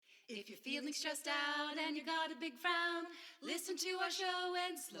If you're feeling stressed out and you got a big frown, listen to our show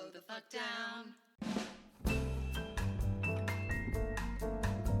and slow the fuck down.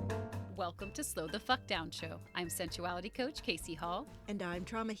 Welcome to Slow the Fuck Down Show. I'm sensuality coach Casey Hall. And I'm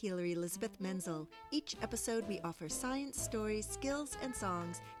trauma healer Elizabeth Menzel. Each episode we offer science, stories, skills, and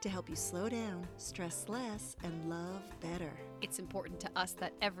songs to help you slow down, stress less, and love better. It's important to us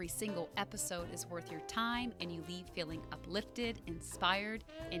that every single episode is worth your time and you leave feeling uplifted, inspired,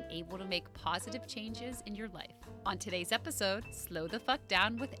 and able to make positive changes in your life. On today's episode, Slow the Fuck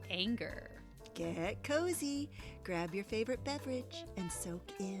Down with Anger. Get cozy, grab your favorite beverage, and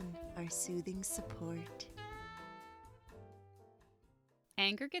soak in our soothing support.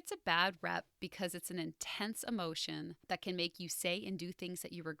 Anger gets a bad rep because it's an intense emotion that can make you say and do things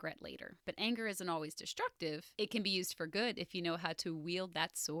that you regret later. But anger isn't always destructive. It can be used for good if you know how to wield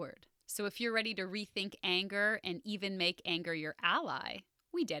that sword. So if you're ready to rethink anger and even make anger your ally,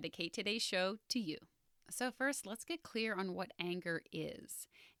 we dedicate today's show to you. So first, let's get clear on what anger is.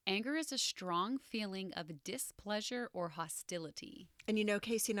 Anger is a strong feeling of displeasure or hostility. And you know,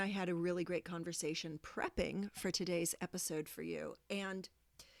 Casey and I had a really great conversation prepping for today's episode for you. And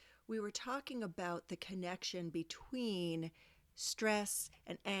we were talking about the connection between stress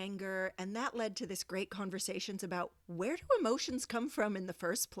and anger. And that led to this great conversations about where do emotions come from in the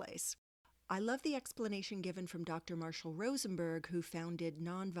first place? I love the explanation given from Dr. Marshall Rosenberg, who founded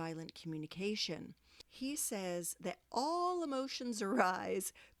Nonviolent Communication. He says that all emotions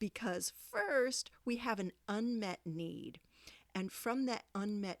arise because first we have an unmet need. And from that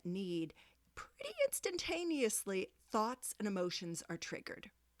unmet need, pretty instantaneously, thoughts and emotions are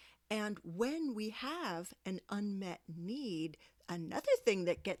triggered. And when we have an unmet need, another thing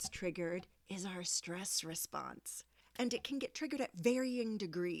that gets triggered is our stress response. And it can get triggered at varying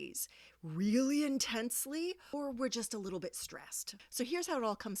degrees, really intensely, or we're just a little bit stressed. So here's how it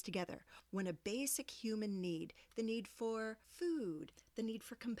all comes together. When a basic human need, the need for food, the need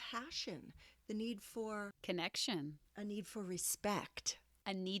for compassion, the need for Connection. a need for respect,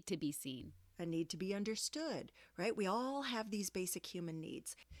 A need to be seen. a need to be understood, right? We all have these basic human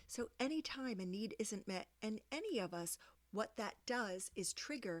needs. So anytime a need isn't met in any of us, what that does is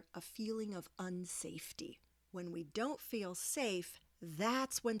trigger a feeling of unsafety. When we don't feel safe,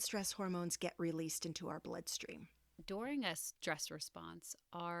 that's when stress hormones get released into our bloodstream. During a stress response,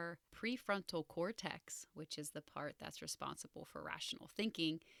 our prefrontal cortex, which is the part that's responsible for rational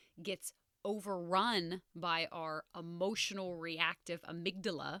thinking, gets overrun by our emotional reactive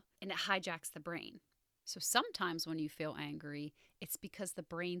amygdala, and it hijacks the brain. So sometimes when you feel angry, it's because the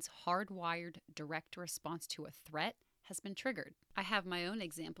brain's hardwired direct response to a threat has been triggered. I have my own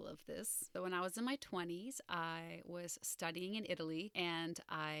example of this. So when I was in my 20s, I was studying in Italy and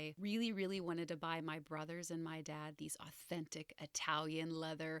I really wanted to buy my brothers and my dad these authentic Italian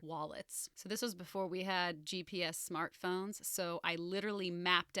leather wallets. So this was before we had GPS smartphones. So I literally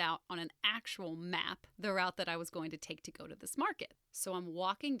mapped out on an actual map the route that I was going to take to go to this market. So I'm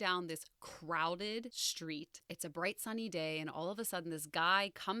walking down this crowded street. It's a bright sunny day, and all of a sudden this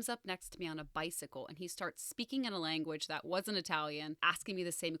guy comes up next to me on a bicycle and he starts speaking in a language that wasn't Italian, asking me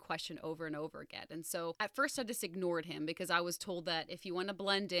the same question over and over again. And so at first I just ignored him because I was told that if you want to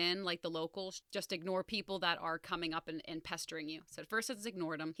blend in like the locals, just ignore people that are coming up and pestering you. So at first I just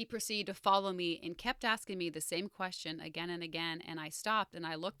ignored him. He proceeded to follow me and kept asking me the same question again and again. And I stopped and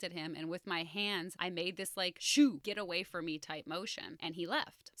I looked at him, and with my hands, I made this like, shoo, get away from me type motion. And he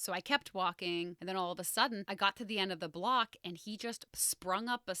left. So I kept walking, and then all of a sudden I got to the end of the block and he just sprung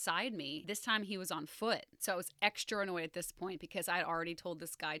up beside me. This time he was on foot. So I was extra annoyed at this point because I'd already told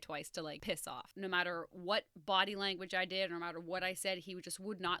this guy twice to like piss off. No matter what body language I did, no matter what I said, he just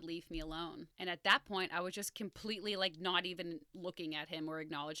would not leave me alone. And at that point I was just completely like not even looking at him or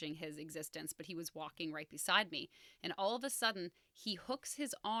acknowledging his existence, but he was walking right beside me. And all of a sudden he hooks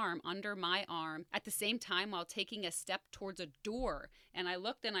his arm under my arm at the same time while taking a step towards a door. And I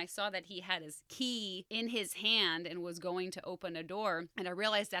looked and I saw that he had his key in his hand and was going to open a door. And I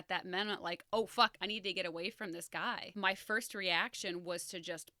realized at that moment, like, oh, fuck, I need to get away from this guy. My first reaction was to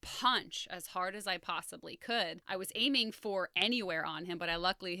just punch as hard as I possibly could. I was aiming for anywhere on him, but I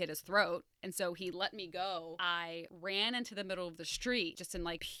luckily hit his throat. And so he let me go. I ran into the middle of the street just in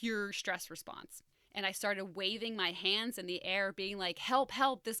like pure stress response. And I started waving my hands in the air, being like, help,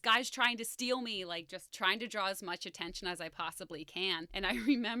 help, this guy's trying to steal me, like just trying to draw as much attention as I possibly can. And I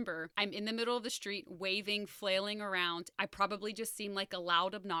remember I'm in the middle of the street, waving, flailing around. I probably just seemed like a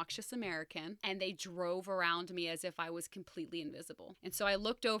loud, obnoxious American. And they drove around me as if I was completely invisible. And so I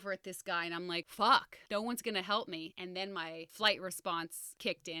looked over at this guy and I'm like, fuck, no one's gonna help me. And then my flight response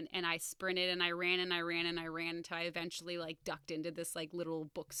kicked in and I sprinted and I ran and I ran and I ran until I eventually like ducked into this like little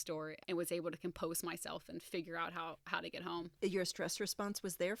bookstore and was able to compose myself and figure out how to get home. Your stress response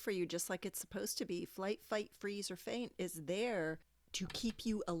was there for you just like it's supposed to be. Flight, fight, freeze, or faint is there to keep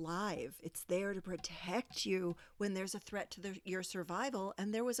you alive. It's there to protect you when there's a threat to your survival,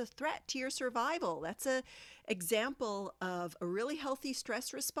 and there was a threat to your survival. That's a example of a really healthy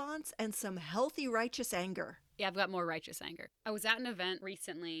stress response and some healthy righteous anger. Yeah, I've got more righteous anger. I was at an event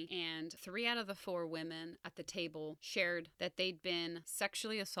recently, and 3 out of the 4 women at the table shared that they'd been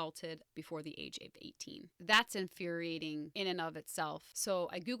sexually assaulted before the age of 18. That's infuriating in and of itself. So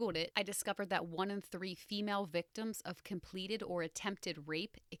I Googled it. I discovered that 1 in 3 female victims of completed or attempted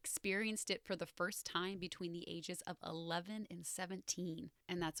rape experienced it for the first time between the ages of 11 and 17.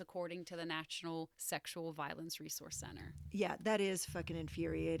 And that's according to the National Sexual Violence Resource Center. Yeah, that is fucking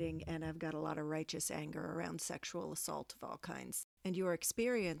infuriating, and I've got a lot of righteous anger around sexual assault of all kinds. And your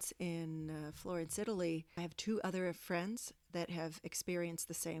experience in Florence, Italy, I have 2 other friends that have experienced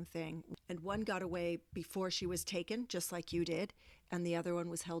the same thing. And one got away before she was taken, just like you did, and the other one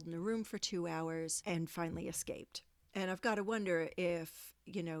was held in a room for 2 hours and finally escaped. And I've got to wonder if,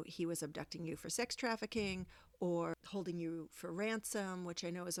 he was abducting you for sex trafficking or holding you for ransom, which I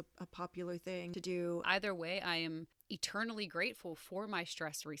know is a popular thing to do. Either way, I am eternally grateful for my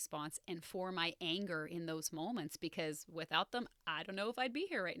stress response and for my anger in those moments, because without them, I don't know if I'd be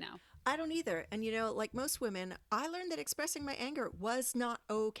here right now. I don't either. And, like most women, I learned that expressing my anger was not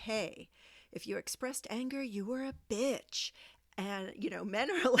okay. If you expressed anger, you were a bitch. And, men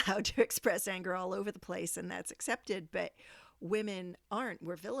are allowed to express anger all over the place, and that's accepted, but women aren't.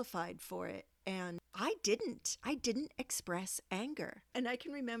 We're vilified for it. And I didn't express anger. And I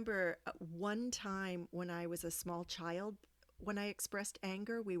can remember one time when I was a small child, when I expressed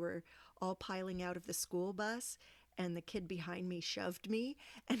anger, we were all piling out of the school bus and the kid behind me shoved me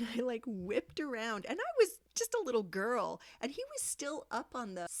and I like whipped around, and I was just a little girl and he was still up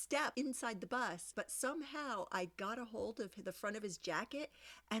on the step inside the bus, but somehow I got a hold of the front of his jacket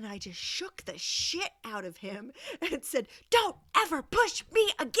and I just shook the shit out of him and said, "Don't ever push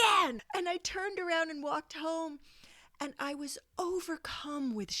me again." And I turned around and walked home, and I was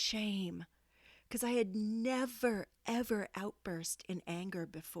overcome with shame because I had never ever outburst in anger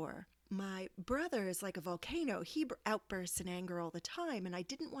before. My brother is like a volcano. He outbursts in anger all the time, and I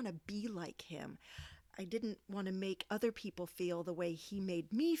didn't want to be like him. I didn't want to make other people feel the way he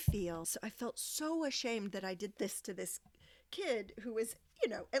made me feel. So I felt so ashamed that I did this to this kid who was,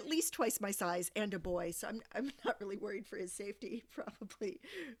 at least twice my size and a boy. So I'm not really worried for his safety. He probably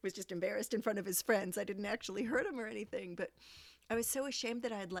was just embarrassed in front of his friends. I didn't actually hurt him or anything, but I was so ashamed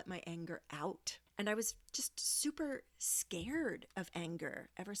that I had let my anger out. And I was just super scared of anger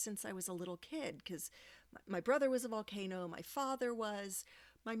ever since I was a little kid, because my brother was a volcano, my father was,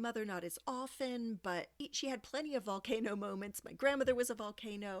 my mother not as often, but she had plenty of volcano moments. My grandmother was a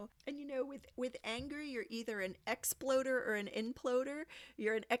volcano. And with anger, you're either an exploder or an imploder.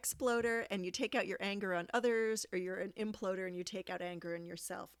 You're an exploder and you take out your anger on others, or you're an imploder and you take out anger in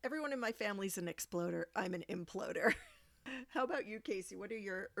yourself. Everyone in my family's an exploder. I'm an imploder. How about you, Casey? What are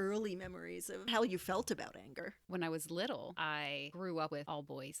your early memories of how you felt about anger? When I was little, I grew up with all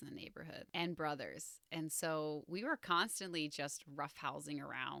boys in the neighborhood and brothers. And so we were constantly just roughhousing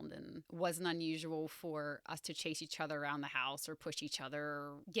around, and it wasn't unusual for us to chase each other around the house or push each other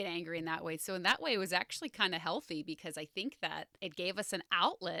or get angry in that way. So in that way, it was actually kind of healthy, because I think that it gave us an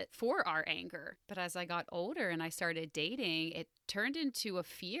outlet for our anger. But as I got older and I started dating, it turned into a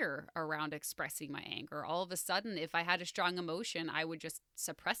fear around expressing my anger. All of a sudden, if I had a strong emotion, I would just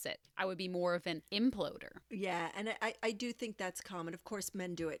suppress it. I would be more of an imploder. Yeah, and I do think that's common. Of course,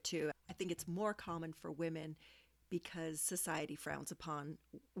 men do it too. I think it's more common for women because society frowns upon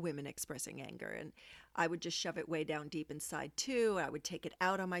women expressing anger. And I would just shove it way down deep inside too. I would take it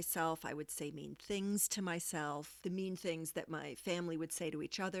out on myself. I would say mean things to myself. The mean things that my family would say to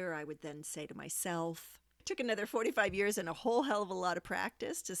each other, I would then say to myself. It took another 45 years and a whole hell of a lot of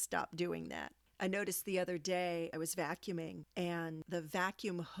practice to stop doing that. I noticed the other day I was vacuuming and the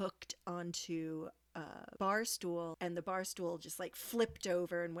vacuum hooked onto a bar stool, and the bar stool just like flipped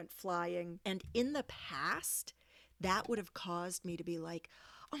over and went flying. And in the past, that would have caused me to be like,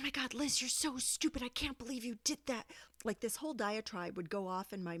 oh my God, Liz, you're so stupid. I can't believe you did that. Like this whole diatribe would go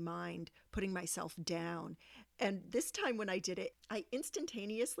off in my mind, putting myself down. And this time when I did it, I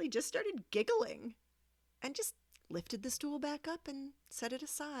instantaneously just started giggling and just lifted the stool back up and set it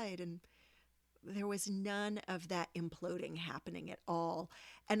aside. And there was none of that imploding happening at all.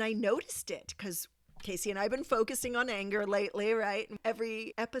 And I noticed it because Casey and I have been focusing on anger lately, right?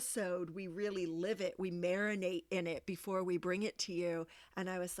 Every episode, we really live it. We marinate in it before we bring it to you. And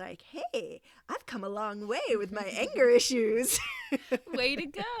I was like, hey, I've come a long way with my anger issues. Way to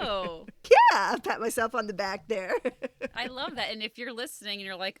go. Yeah, pat myself on the back there. I love that. And if you're listening and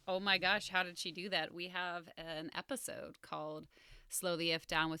you're like, oh my gosh, how did she do that? We have an episode called Slow the F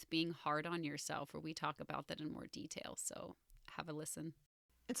Down with Being Hard on Yourself, where we talk about that in more detail. So have a listen.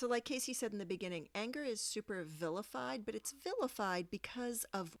 And so like Casey said in the beginning, anger is super vilified, but it's vilified because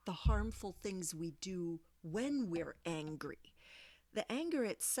of the harmful things we do when we're angry. The anger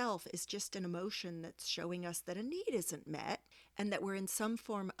itself is just an emotion that's showing us that a need isn't met and that we're in some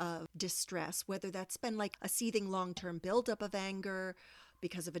form of distress, whether that's been like a seething long-term buildup of anger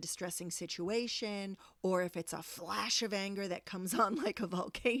because of a distressing situation, or if it's a flash of anger that comes on like a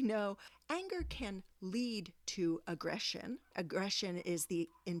volcano. Anger can lead to aggression. Aggression is the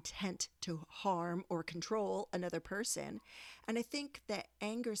intent to harm or control another person. And I think that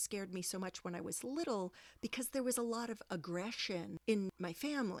anger scared me so much when I was little because there was a lot of aggression in my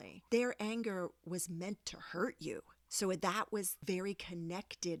family. Their anger was meant to hurt you. So that was very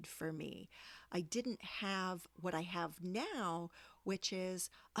connected for me. I didn't have what I have now, which is,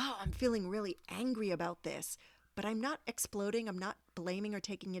 oh, I'm feeling really angry about this, but I'm not exploding. I'm not blaming or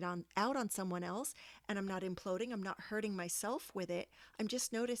taking it out on someone else, and I'm not imploding. I'm not hurting myself with it. I'm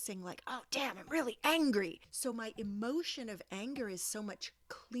just noticing like, oh, damn, I'm really angry. So my emotion of anger is so much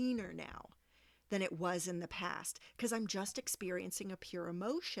cleaner now than it was in the past because I'm just experiencing a pure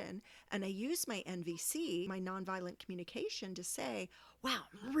emotion. And I use my NVC, my nonviolent communication, to say, wow,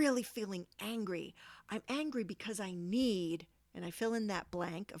 I'm really feeling angry. I'm angry because I need, and I fill in that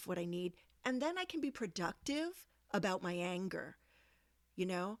blank of what I need. And then I can be productive about my anger. You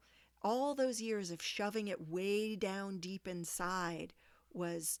know, all those years of shoving it way down deep inside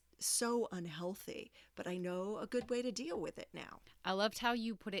was so unhealthy, but I know a good way to deal with it now. I loved how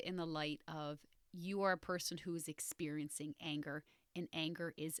you put it in the light of you are a person who is experiencing anger, and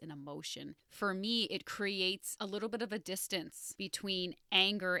anger is an emotion. For me, it creates a little bit of a distance between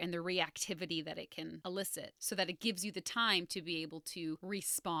anger and the reactivity that it can elicit so that it gives you the time to be able to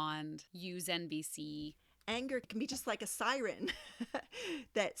respond, use NVC. Anger can be just like a siren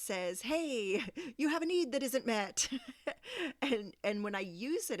that says, hey, you have a need that isn't met. and when I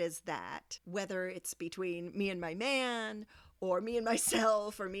use it as that, whether it's between me and my man or me and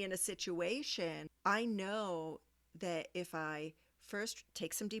myself or me in a situation, I know that if I first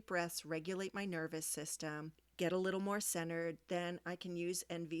take some deep breaths, regulate my nervous system, get a little more centered, then I can use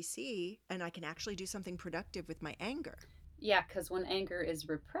NVC and I can actually do something productive with my anger. Yeah, because when anger is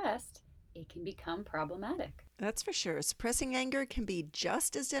repressed, it can become problematic. That's for sure. Suppressing anger can be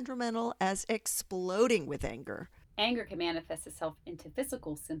just as detrimental as exploding with anger. Anger can manifest itself into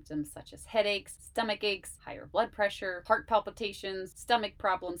physical symptoms such as headaches, stomach aches, higher blood pressure, heart palpitations, stomach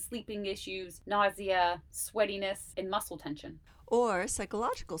problems, sleeping issues, nausea, sweatiness, and muscle tension. Or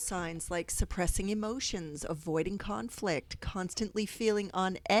psychological signs like suppressing emotions, avoiding conflict, constantly feeling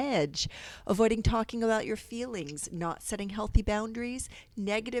on edge, avoiding talking about your feelings, not setting healthy boundaries,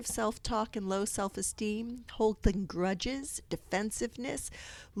 negative self-talk and low self-esteem, holding grudges, defensiveness,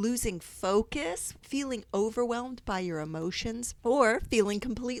 losing focus, feeling overwhelmed by your emotions, or feeling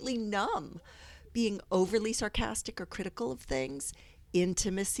completely numb, being overly sarcastic or critical of things,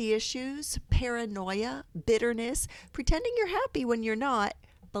 intimacy issues, paranoia, bitterness, pretending you're happy when you're not,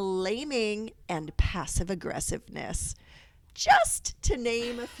 blaming, and passive aggressiveness. Just to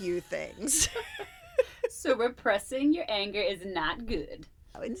name a few things. So repressing your anger is not good.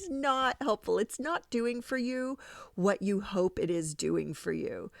 It's not helpful. It's not doing for you what you hope it is doing for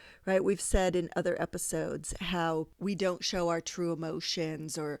you, right? We've said in other episodes how we don't show our true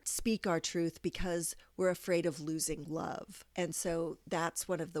emotions or speak our truth because we're afraid of losing love. And so that's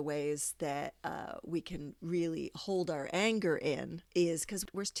one of the ways that we can really hold our anger in, is because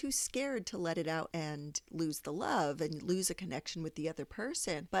we're too scared to let it out and lose the love and lose a connection with the other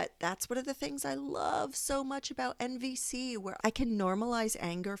person. But that's one of the things I love so much about NVC, where I can normalize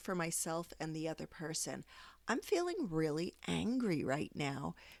anger for myself and the other person. I'm feeling really angry right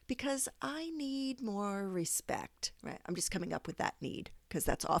now because I need more respect, right? I'm just coming up with that need because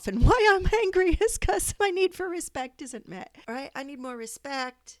that's often why I'm angry, is because my need for respect isn't met, right? I need more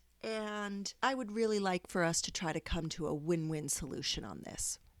respect. And I would really like for us to try to come to a win-win solution on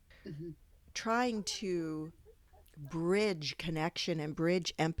this. Mhm. Trying to bridge connection and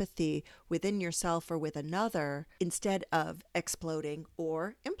bridge empathy within yourself or with another instead of exploding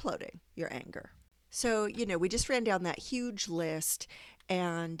or imploding your anger. So, we just ran down that huge list.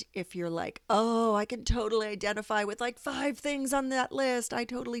 And if you're like, oh, I can totally identify with like 5 things on that list, I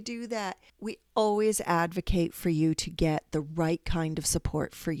totally do that. We always advocate for you to get the right kind of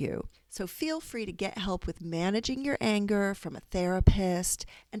support for you. So feel free to get help with managing your anger from a therapist.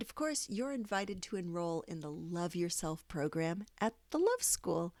 And of course, you're invited to enroll in the Love Yourself program at the Love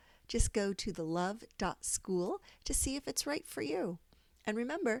School. Just go to thelove.school to see if it's right for you. And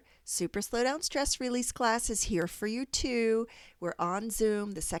remember, Super Slow Down Stress Release class is here for you too. We're on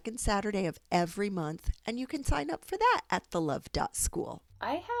Zoom the second Saturday of every month, and you can sign up for that at thelove.school.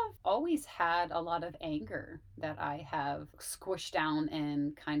 I have always had a lot of anger that I have squished down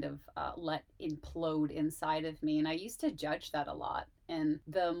and kind of let implode inside of me. And I used to judge that a lot. And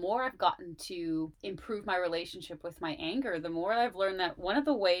the more I've gotten to improve my relationship with my anger, the more I've learned that one of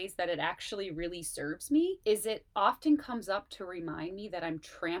the ways that it actually really serves me is it often comes up to remind me that I'm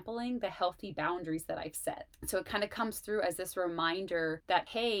trampling the healthy boundaries that I've set. So it kind of comes through as this reminder that,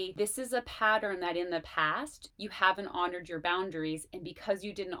 hey, this is a pattern that in the past you haven't honored your boundaries. And because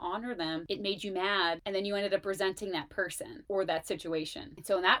you didn't honor them, it made you mad. And then you ended up resenting that person or that situation. And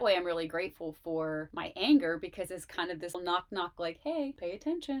so in that way, I'm really grateful for my anger because it's kind of this knock, knock, like, hey, pay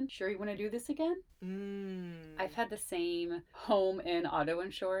attention. Sure you want to do this again? I've had the same home and auto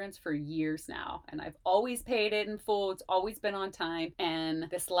insurance for years now, and I've always paid it in full. It's always been on time. And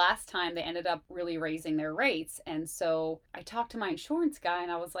this last time they ended up really raising their rates. And so I talked to my insurance guy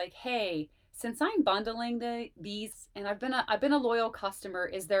and I was like, hey, since I'm bundling these and I've been a loyal customer,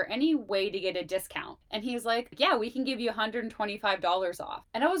 is there any way to get a discount? And he was like, yeah, we can give you $125 off.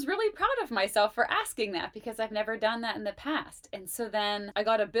 And I was really proud of myself for asking that because I've never done that in the past. And so then I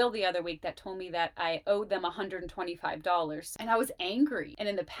got a bill the other week that told me that I owed them $125. And I was angry. And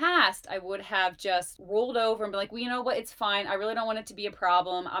in the past, I would have just rolled over and be like, well, you know what? It's fine. I really don't want it to be a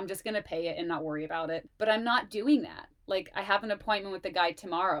problem. I'm just going to pay it and not worry about it. But I'm not doing that. Like, I have an appointment with the guy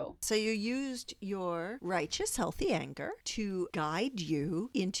tomorrow. So you used your righteous, healthy anger to guide you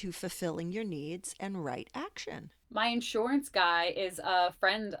into fulfilling your needs and right action. My insurance guy is a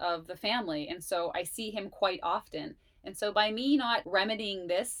friend of the family, and so I see him quite often. And so by me not remedying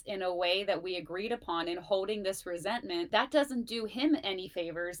this in a way that we agreed upon and holding this resentment, that doesn't do him any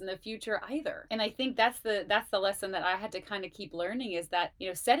favors in the future either. And I think that's the lesson that I had to kind of keep learning is that,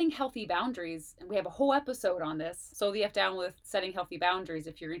 setting healthy boundaries, and we have a whole episode on this, Slow the F Down with Setting Healthy Boundaries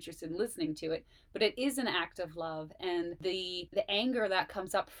if you're interested in listening to it. But it is an act of love. And the anger that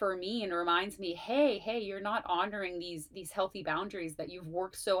comes up for me and reminds me, hey, you're not honoring these healthy boundaries that you've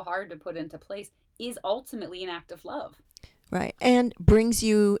worked so hard to put into place is ultimately an act of love. Right. And brings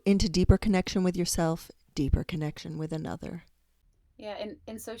you into deeper connection with yourself, deeper connection with another. Yeah.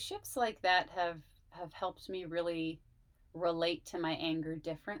 And so shifts like that have helped me really relate to my anger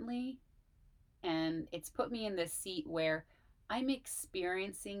differently. And it's put me in this seat where I'm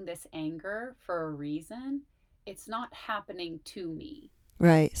experiencing this anger for a reason. It's not happening to me.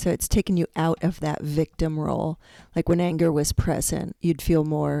 Right. So it's taken you out of that victim role. Like when anger was present, you'd feel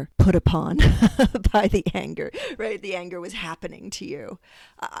more put upon by the anger, right? The anger was happening to you.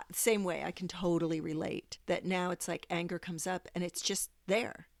 Same way, I can totally relate that now it's like anger comes up and it's just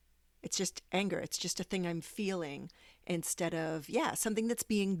there. It's just anger. It's just a thing I'm feeling instead of, something that's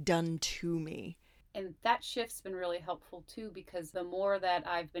being done to me. And that shift's been really helpful too, because the more that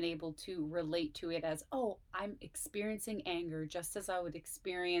I've been able to relate to it as, oh, I'm experiencing anger just as I would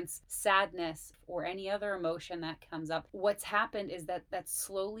experience sadness or any other emotion that comes up. What's happened is that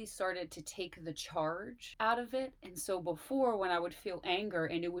slowly started to take the charge out of it. And so before, when I would feel anger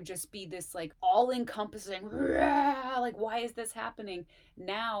and it would just be this like all encompassing, like, why is this happening?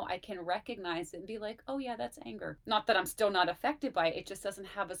 Now I can recognize it and be like, oh yeah, that's anger. Not that I'm still not affected by it. It just doesn't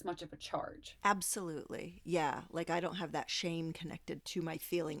have as much of a charge. Absolutely. Yeah. Like I don't have that shame connected to my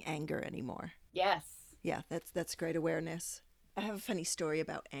feeling anger anymore. Yes. Yeah, that's great awareness. I have a funny story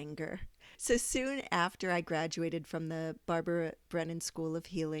about anger. So soon after I graduated from the Barbara Brennan School of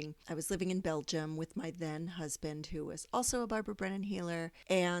Healing, I was living in Belgium with my then husband, who was also a Barbara Brennan healer,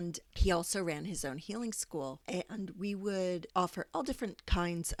 and he also ran his own healing school. And we would offer all different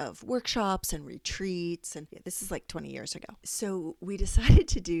kinds of workshops and retreats, and this is like 20 years ago. So we decided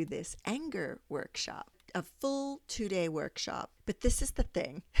to do this anger workshop, a full 2-day workshop. But this is the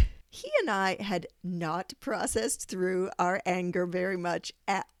thing. He and I had not processed through our anger very much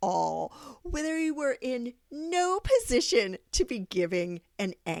at all. We were in no position to be giving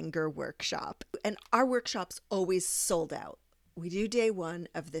an anger workshop. And our workshops always sold out. We do day one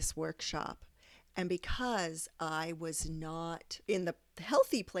of this workshop. And because I was not in the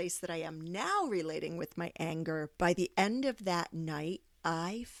healthy place that I am now relating with my anger, by the end of that night,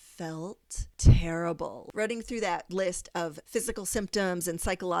 I felt terrible. Running through that list of physical symptoms and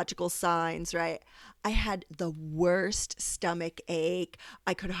psychological signs, right? I had the worst stomach ache.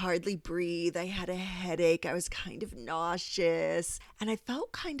 I could hardly breathe. I had a headache. I was kind of nauseous. And I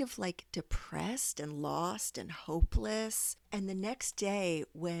felt kind of like depressed and lost and hopeless. And the next day,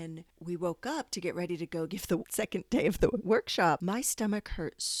 when we woke up to get ready to go give the second day of the workshop, my stomach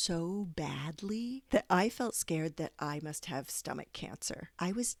hurt so badly that I felt scared that I must have stomach cancer.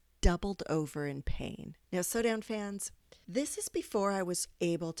 I was doubled over in pain. Now, Slow Down fans, this is before I was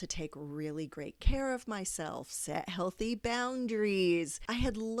able to take really great care of myself, set healthy boundaries. I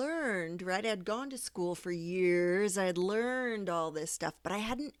had learned, right? I had gone to school for years. I had learned all this stuff, but I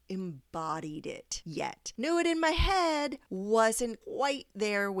hadn't embodied it yet. Knew it in my head, wasn't quite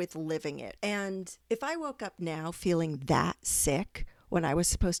there with living it. And if I woke up now feeling that sick when I was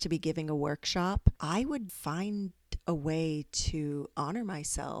supposed to be giving a workshop, I would find a way to honor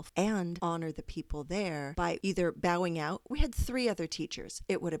myself and honor the people there by either bowing out. We had 3 other teachers.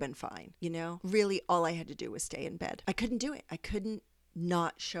 It would have been fine, you know? Really, all I had to do was stay in bed. I couldn't do it. I couldn't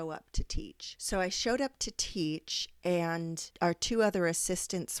not show up to teach. So I showed up to teach, and our 2 other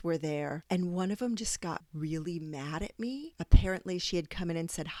assistants were there, and one of them just got really mad at me. Apparently she had come in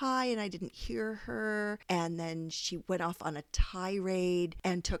and said hi, and I didn't hear her, and then she went off on a tirade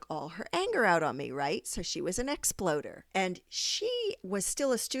and took all her anger out on me, right? So she was an exploder, and she was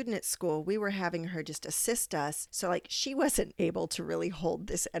still a student at school. We were having her just assist us, so like she wasn't able to really hold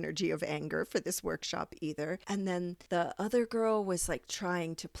this energy of anger for this workshop either. And then the other girl was like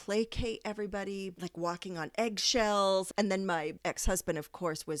trying to placate everybody, like walking on eggshells. And then my ex-husband, of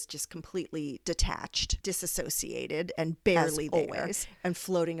course, was just completely detached, disassociated, and barely there, always, and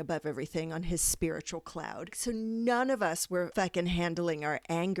floating above everything on his spiritual cloud. So none of us were fucking handling our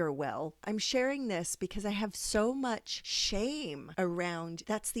anger well. I'm sharing this because I have so much shame around.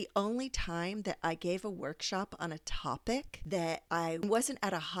 That's the only time that I gave a workshop on a topic that I wasn't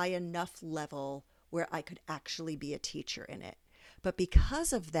at a high enough level where I could actually be a teacher in it. But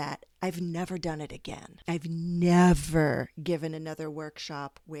because of that, I've never done it again. I've never given another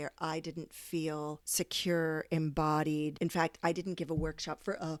workshop where I didn't feel secure, embodied. In fact, I didn't give a workshop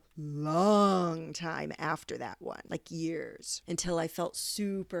for a long time after that one, like years, until I felt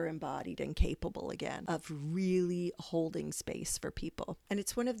super embodied and capable again of really holding space for people. And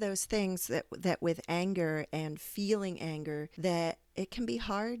it's one of those things that with anger and feeling anger, that it can be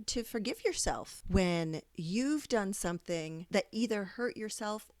hard to forgive yourself when you've done something that either hurt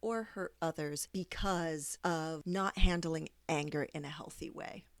yourself or hurt others because of not handling anger in a healthy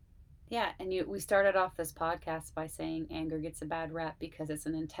way. Yeah, and we started off this podcast by saying anger gets a bad rap because it's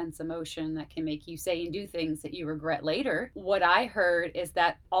an intense emotion that can make you say and do things that you regret later. What I heard is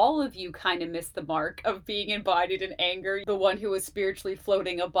that all of you kind of missed the mark of being embodied in anger. The one who was spiritually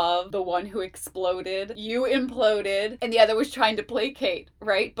floating above, the one who exploded, you imploded, and the other was trying to placate,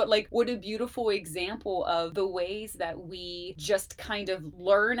 right? But like, what a beautiful example of the ways that we just kind of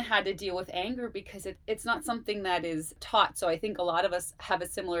learn how to deal with anger, because it's not something that is taught. So I think a lot of us have a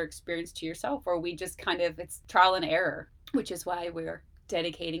similar experience to yourself, or we just kind of, it's trial and error, which is why we're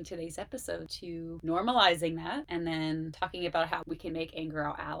dedicating today's episode to normalizing that and then talking about how we can make anger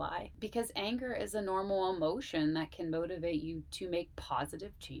our ally, because anger is a normal emotion that can motivate you to make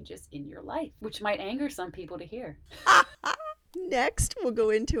positive changes in your life, which might anger some people to hear. Next, we'll go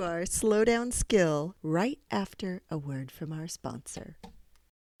into our slow down skill right after a word from our sponsor.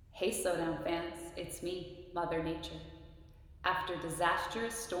 Hey Slowdown fans, it's me, Mother Nature. After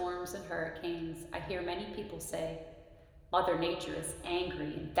disastrous storms and hurricanes, I hear many people say, Mother Nature is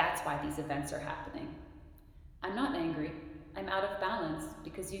angry and that's why these events are happening. I'm not angry. I'm out of balance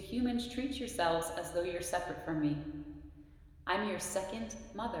because you humans treat yourselves as though you're separate from me. I'm your second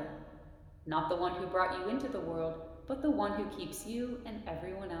mother, not the one who brought you into the world, but the one who keeps you and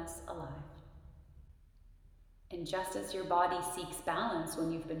everyone else alive. And just as your body seeks balance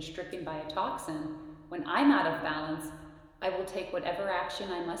when you've been stricken by a toxin, when I'm out of balance, I will take whatever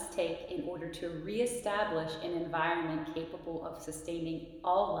action I must take in order to reestablish an environment capable of sustaining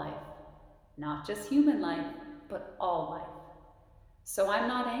all life, not just human life, but all life. So I'm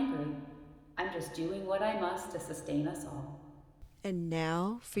not angry. I'm just doing what I must to sustain us all. And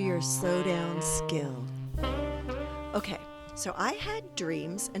now for your slow down skill. Okay, So I had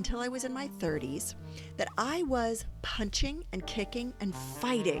dreams until I was in my 30s that I was punching and kicking and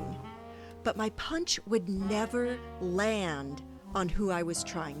fighting, but my punch would never land on who I was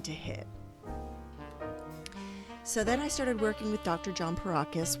trying to hit. So then I started working with Dr. John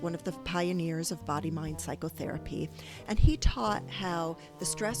Parakis, one of the pioneers of body-mind psychotherapy, and he taught how the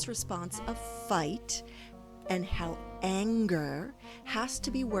stress response of fight and how anger has to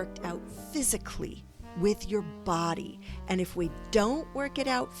be worked out physically with your body. And if we don't work it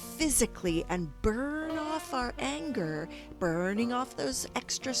out physically and burn off our anger, burning off those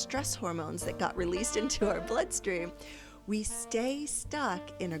extra stress hormones that got released into our bloodstream, we stay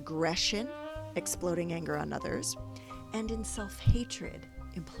stuck in aggression, exploding anger on others, and in self-hatred,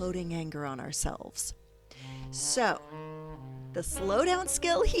 imploding anger on ourselves. So, the slowdown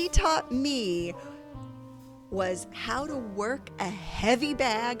skill he taught me was how to work a heavy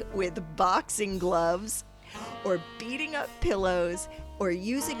bag with boxing gloves, or beating up pillows, or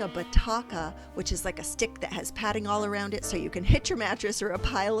using a bataka, which is like a stick that has padding all around it so you can hit your mattress or a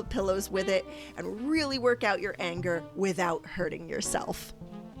pile of pillows with it and really work out your anger without hurting yourself.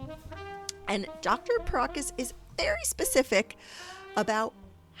 And Dr. Parakis is very specific about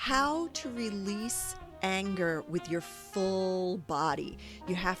how to release anger with your full body.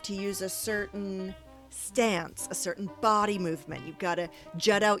 You have to use a certain stance, a certain body movement. You've got to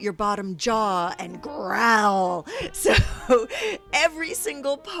jut out your bottom jaw and growl. So every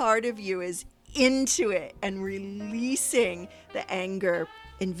single part of you is into it and releasing the anger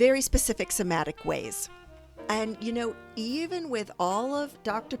in very specific somatic ways. And, you know, even with all of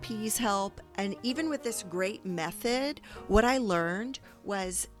Dr. P's help and even with this great method, what I learned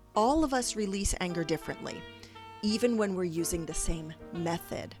was all of us release anger differently, even when we're using the same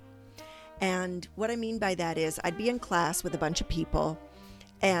method. And what I mean by that is I'd be in class with a bunch of people,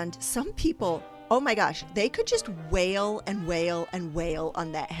 and some people, oh my gosh, they could just wail and wail and wail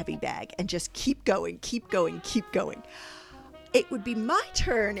on that heavy bag and just keep going, keep going, keep going. It would be my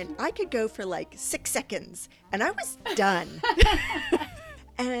turn and I could go for like 6 seconds and I was done.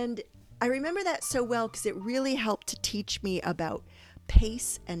 And I remember that so well because it really helped to teach me about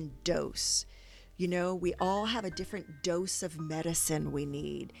pace and dose. You know, we all have a different dose of medicine we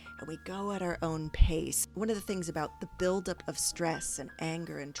need, and we go at our own pace. One of the things about the buildup of stress and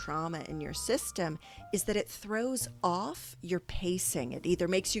anger and trauma in your system is that it throws off your pacing. It either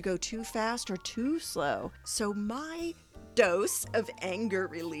makes you go too fast or too slow. So my dose of anger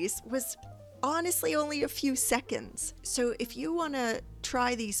release was honestly only a few seconds. So if you want to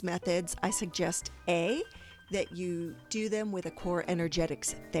try these methods, I suggest A, that you do them with a core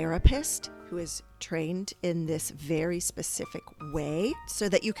energetics therapist who is trained in this very specific way so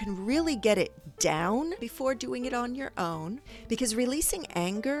that you can really get it down before doing it on your own, because releasing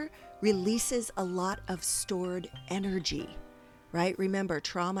anger releases a lot of stored energy, right? Remember,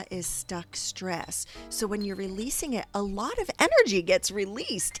 trauma is stuck stress. So when you're releasing it, a lot of energy gets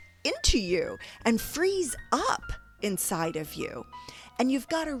released into you and frees up inside of you. And you've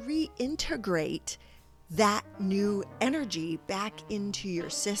got to reintegrate that new energy back into your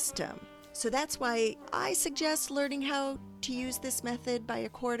system. So that's why I suggest learning how to use this method by a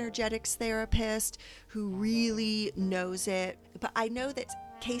core energetics therapist who really knows it. But I know that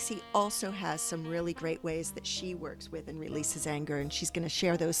Casey also has some really great ways that she works with and releases anger, and she's going to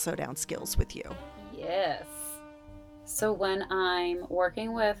share those slowdown skills with you. Yes. So when I'm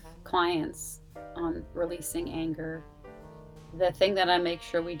working with clients on releasing anger, the thing that I make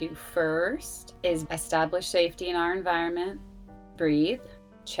sure we do first is establish safety in our environment, breathe,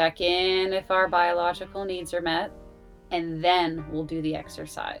 check in if our biological needs are met, and then we'll do the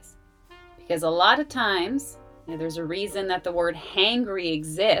exercise. Because a lot of times, there's a reason that the word hangry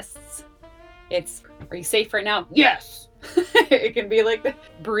exists. It's, are you safe right now? Yes. It can be like,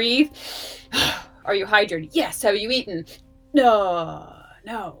 breathe. Are you hydrated? Yes. Have you eaten?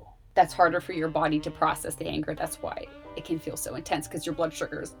 No. That's harder for your body to process the anger. That's why it can feel so intense, because your blood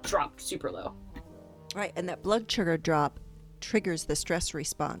sugar is dropped super low. Right, and that blood sugar drop triggers the stress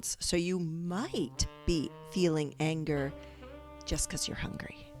response. So you might be feeling anger just because you're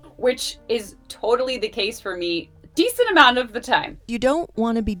hungry. Which is totally the case for me decent amount of the time. You don't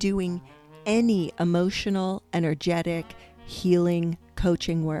want to be doing any emotional, energetic, healing,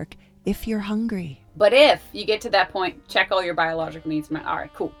 coaching work if you're hungry. But if you get to that point, check all your biological needs met. All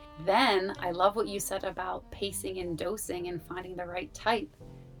right, cool. Then I love what you said about pacing and dosing and finding the right type.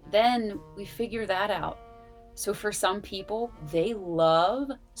 Then we figure that out. So for some people, they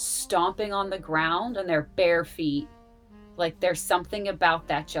love stomping on the ground on their bare feet. Like there's something about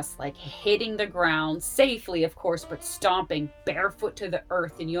that, just like hitting the ground safely, of course, but stomping barefoot to the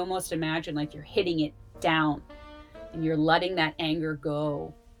earth. And you almost imagine like you're hitting it down. and you're letting that anger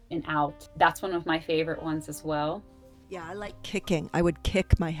go and out. That's one of my favorite ones as well. Yeah, I like kicking. I would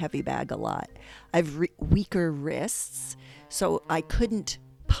kick my heavy bag a lot. I've weaker wrists, so I couldn't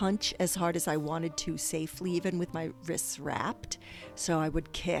punch as hard as I wanted to safely, even with my wrists wrapped. So I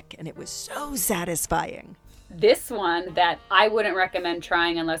would kick, and it was so satisfying. This one that I wouldn't recommend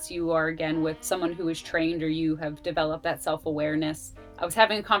trying unless you are, again, with someone who is trained or you have developed that self-awareness. I was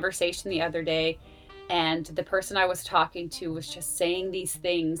having a conversation the other day, and the person I was talking to was just saying these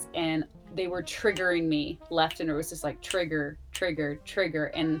things, and they were triggering me left, and it was just like trigger, trigger, trigger.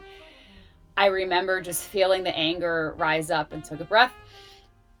 And I remember just feeling the anger rise up, and took a breath,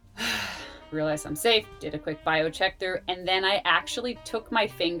 realized I'm safe, did a quick bio check through, and then I actually took my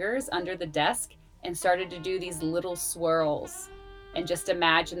fingers under the desk and started to do these little swirls, and just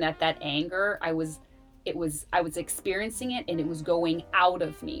imagine that anger, I was experiencing it, and it was going out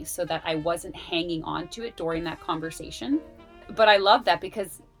of me so that I wasn't hanging on to it during that conversation. But I love that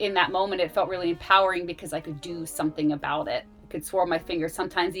because in that moment it felt really empowering because I could do something about it. I could swirl my fingers,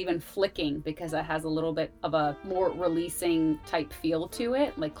 sometimes even flicking, because it has a little bit of a more releasing type feel to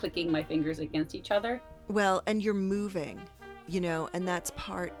it, like clicking my fingers against each other. Well, and you're moving, and that's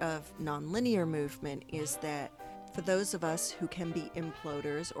part of nonlinear movement, is that for those of us who can be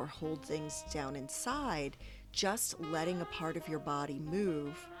imploders or hold things down inside, just letting a part of your body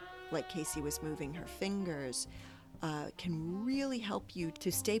move, like Casey was moving her fingers, can really help you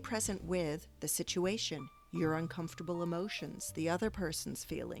to stay present with the situation, your uncomfortable emotions, the other person's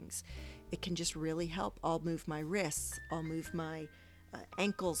feelings. It can just really help. I'll move my wrists, I'll move my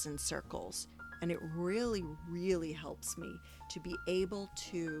ankles in circles, and it really, really helps me to be able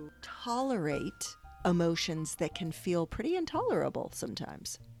to tolerate emotions that can feel pretty intolerable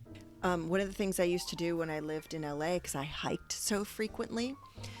sometimes. One of the things I used to do when I lived in LA, because I hiked so frequently,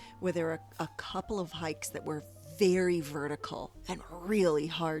 where there were a couple of hikes that were very vertical and really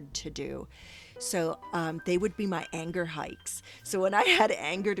hard to do. So they would be my anger hikes. So when I had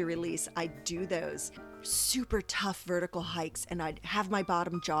anger to release, I'd do those super tough vertical hikes, and I'd have my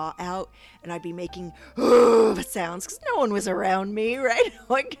bottom jaw out, and I'd be making sounds because no one was around me, right? No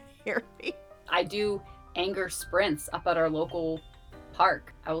one could hear me. I do anger sprints up at our local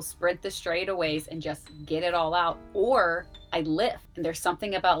park. I will sprint the straightaways and just get it all out. Or I lift, and there's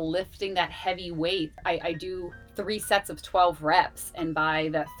something about lifting that heavy weight. I do 3 sets of 12 reps, and by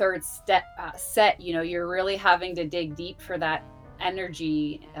the third set, you're really having to dig deep for that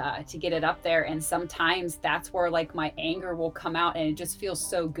energy to get it up there. And sometimes that's where like my anger will come out, and it just feels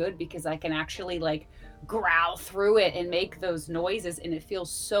so good because I can actually like growl through it and make those noises, and it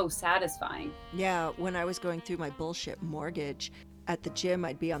feels so satisfying. Yeah, when I was going through my bullshit mortgage at the gym,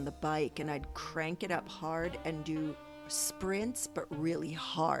 I'd be on the bike and I'd crank it up hard and do sprints, but really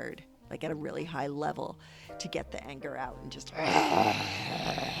hard, like at a really high level, to get the anger out and just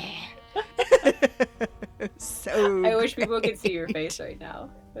so I wish people could see your face right now.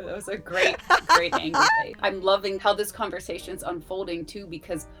 That was a great anger face. I'm loving how this conversation's unfolding too,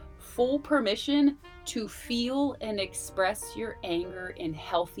 because full permission to feel and express your anger in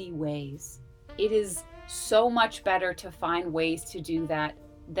healthy ways. It is so much better to find ways to do that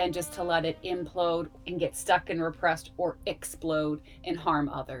than just to let it implode and get stuck and repressed or explode and harm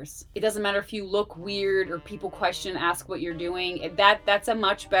others. It doesn't matter if you look weird or people question, ask what you're doing. That's a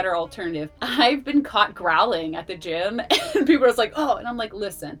much better alternative. I've been caught growling at the gym and people are just like, oh, and I'm like,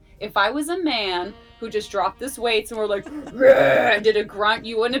 listen, if I was a man who just dropped this weights and were like, and did a grunt,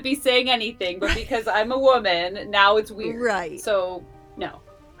 you wouldn't be saying anything. But because I'm a woman, now it's weird. Right. So, no.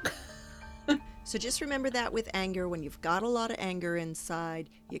 So just remember that with anger, when you've got a lot of anger inside,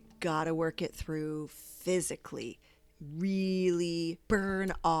 you gotta work it through physically. Really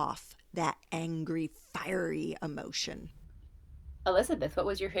burn off that angry, fiery emotion. Elizabeth, what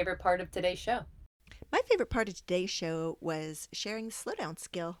was your favorite part of today's show? My favorite part of today's show was sharing the slowdown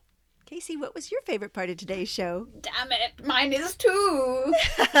skill. Casey, what was your favorite part of today's show? Damn it, mine is too.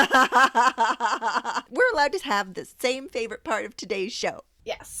 We're allowed to have the same favorite part of today's show.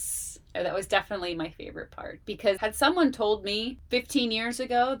 Yes. That was definitely my favorite part, because had someone told me 15 years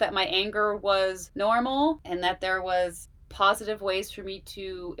ago that my anger was normal and that there was positive ways for me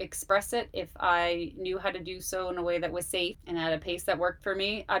to express it if I knew how to do so in a way that was safe and at a pace that worked for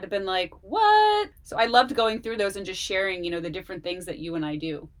me, I'd have been like, what? So I loved going through those and just sharing, the different things that you and I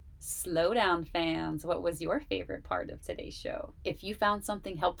do. Slow down, fans. What was your favorite part of today's show? If you found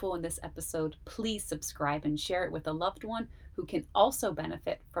something helpful in this episode, please subscribe and share it with a loved one who can also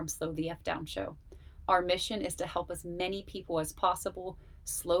benefit from Slow the F Down Show. Our mission is to help as many people as possible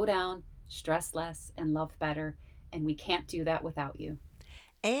slow down, stress less, and love better. And we can't do that without you.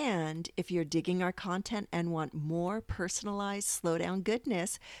 And if you're digging our content and want more personalized slowdown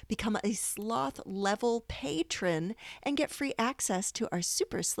goodness, become a sloth level patron and get free access to our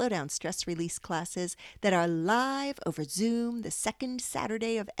super slowdown stress release classes that are live over Zoom the second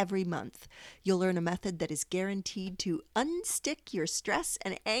Saturday of every month. You'll learn a method that is guaranteed to unstick your stress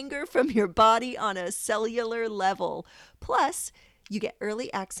and anger from your body on a cellular level. Plus, you get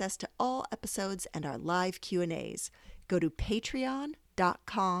early access to all episodes and our live Q&As. Go to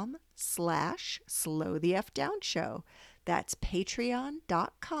patreon.com/slowthefdownshow. That's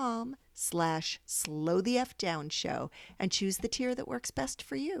patreon.com/slowthefdownshow and choose the tier that works best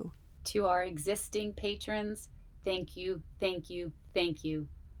for you. To our existing patrons, thank you, thank you, thank you.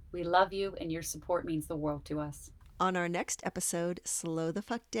 We love you, and your support means the world to us. On our next episode, Slow the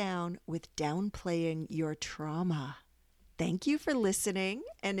Fuck Down with Downplaying Your Trauma. Thank you for listening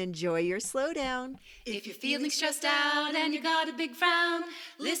and enjoy your slowdown. If you're feeling stressed out and you got a big frown,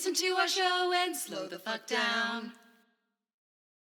 listen to our show and slow the fuck down.